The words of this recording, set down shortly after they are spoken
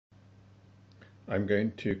I'm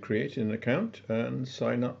going to create an account and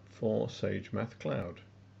sign up for SageMathCloud.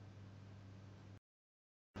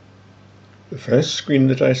 The first screen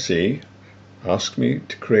that I see asks me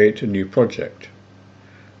to create a new project.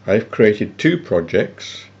 I've created 2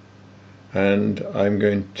 projects and I'm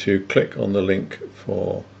going to click on the link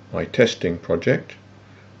for my testing project,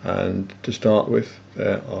 and to start with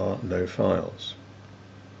there are no files.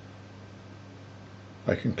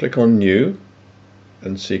 I can click on New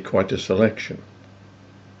and see quite a selection.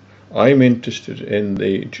 I'm interested in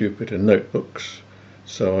the Jupyter notebooks,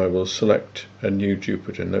 so I will select a new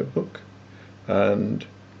Jupyter notebook and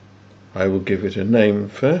I will give it a name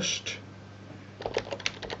first.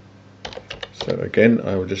 So again,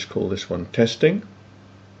 I will just call this one Testing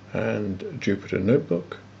and Jupyter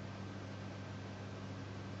Notebook.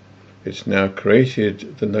 It's now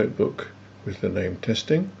created the notebook with the name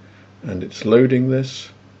Testing and it's loading this.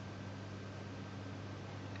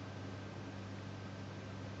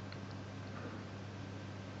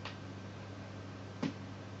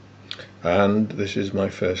 And this is my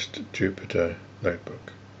first Jupyter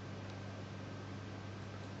notebook.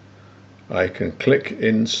 I can click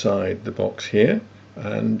inside the box here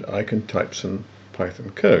and I can type some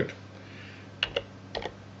Python code.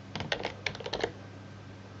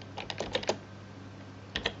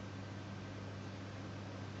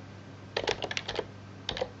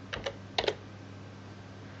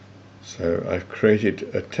 So I've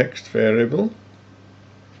created a text variable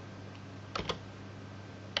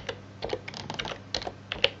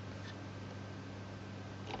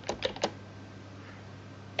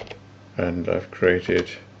and I've created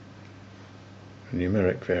a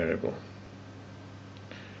numeric variable.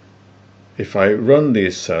 If I run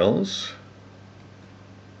these cells,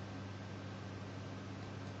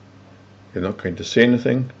 you're not going to see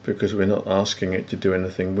anything because we're not asking it to do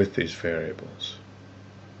anything with these variables.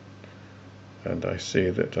 And I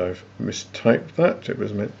see that I've mistyped that. It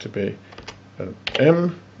was meant to be an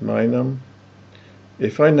M, mynum.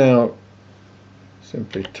 If I now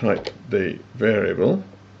simply type the variable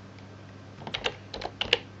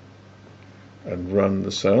and run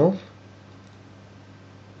the cell,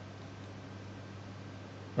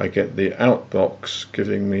 I get the out box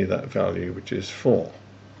giving me that value, which is 4.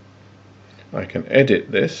 I can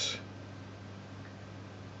edit this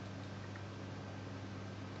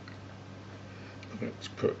let's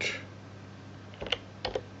put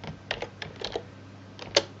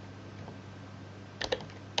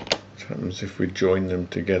what happens if we join them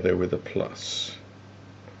together with a plus.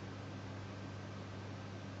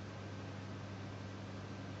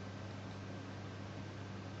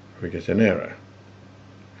 We get an error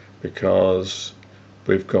because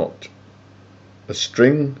we've got a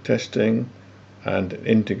string testing and an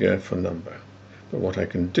integer for number. But what I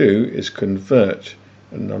can do is convert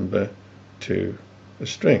a number to a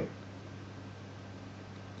string.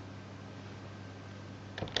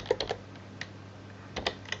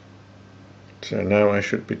 So now I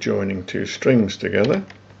should be joining 2 strings together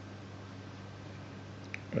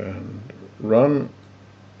and run,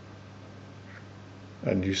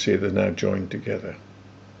 and you see they're now joined together.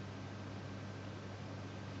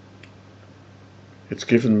 It's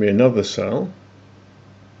given me another cell.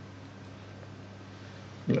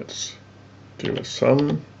 Let's do a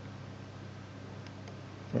sum.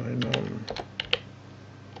 Mynum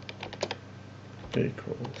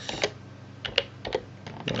equals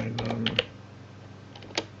mynum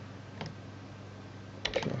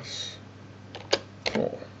plus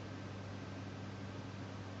 4.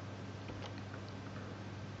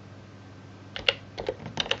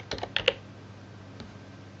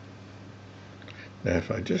 Now if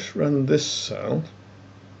I just run this cell,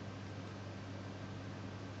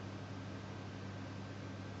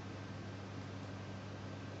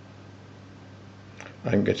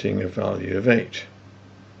 I'm getting a value of 8.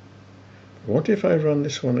 What if I run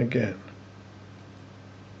this one again?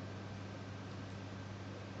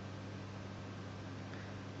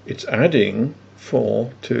 It's adding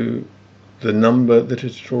 4 to the number that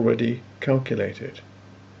it's already calculated.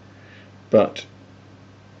 But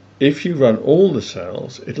if you run all the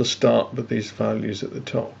cells, it'll start with these values at the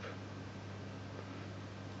top.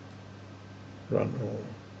 Run all.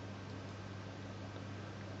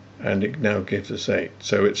 And it now gives us 8.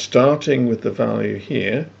 So it's starting with the value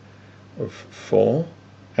here of 4,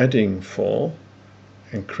 adding 4,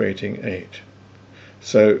 and creating 8.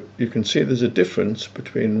 So you can see there's a difference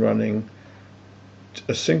between running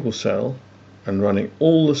a single cell and running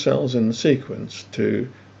all the cells in the sequence to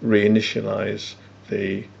reinitialize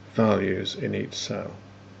the values in each cell.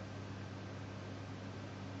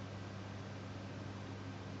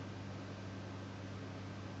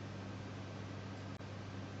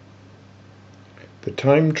 The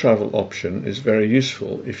time travel option is very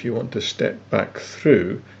useful if you want to step back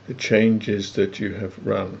through the changes that you have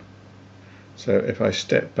run. So if I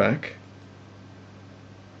step back,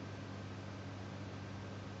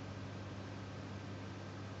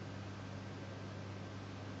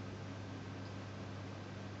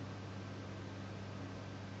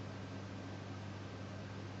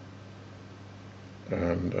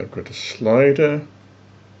 and I've got a slider,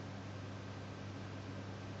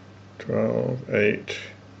 12, 8,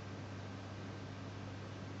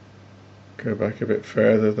 go back a bit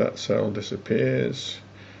further, that cell disappears,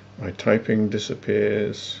 my typing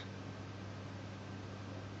disappears,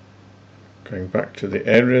 going back to the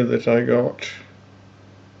area that I got.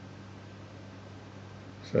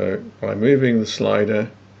 So by moving the slider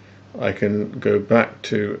I can go back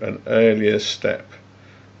to an earlier step,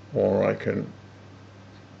 or I can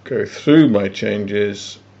go through my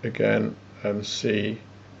changes again and see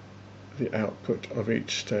the output of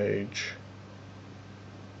each stage.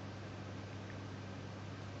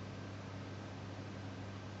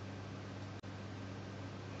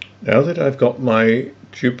 Now that I've got my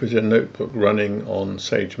Jupyter notebook running on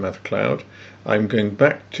SageMathCloud, I'm going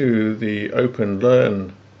back to the Open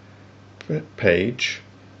Learn page,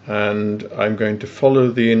 and I'm going to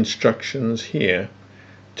follow the instructions here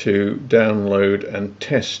to download and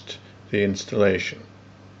test the installation.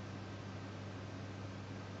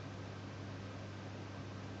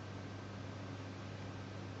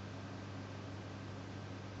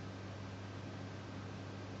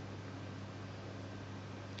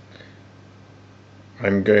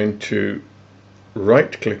 I'm going to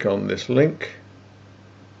right click on this link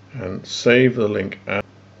and save the link as.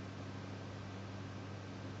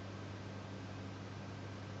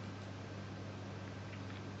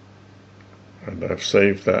 And I've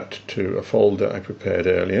saved that to a folder I prepared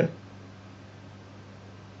earlier.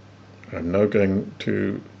 I'm now going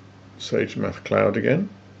to SageMathCloud again,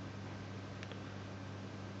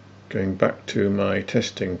 going back to my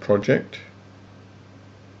testing project,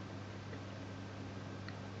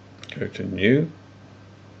 go to New,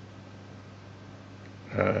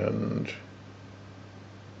 and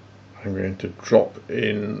I'm going to drop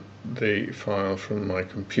in the file from my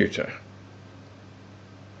computer.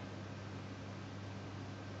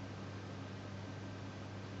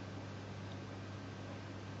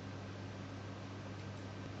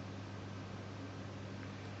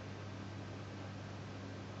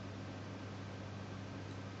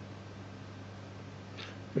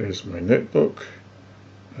 There's my notebook.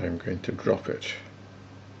 I'm going to drop it,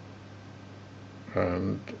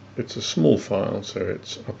 and it's a small file, so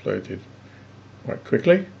it's uploaded quite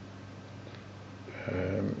quickly.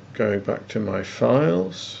 Going back to my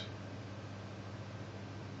files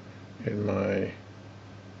in my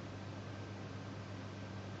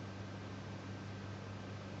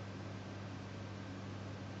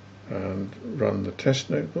and run the test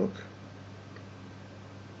notebook.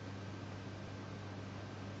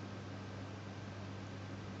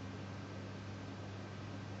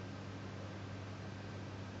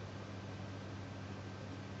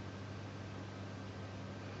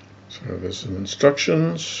 So there's some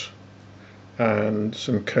instructions and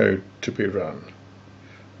some code to be run.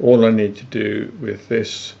 All I need to do with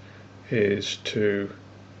this is to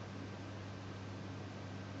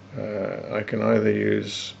I can either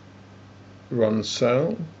use run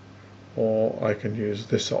cell, or I can use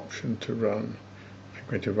this option to run. I'm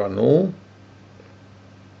going to run all,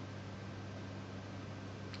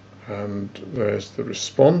 and there's the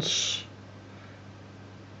response.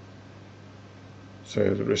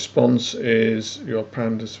 So the response is your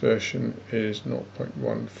pandas version is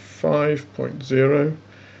 0.15.0,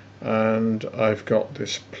 and I've got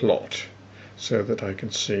this plot so that I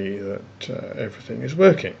can see that everything is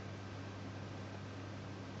working.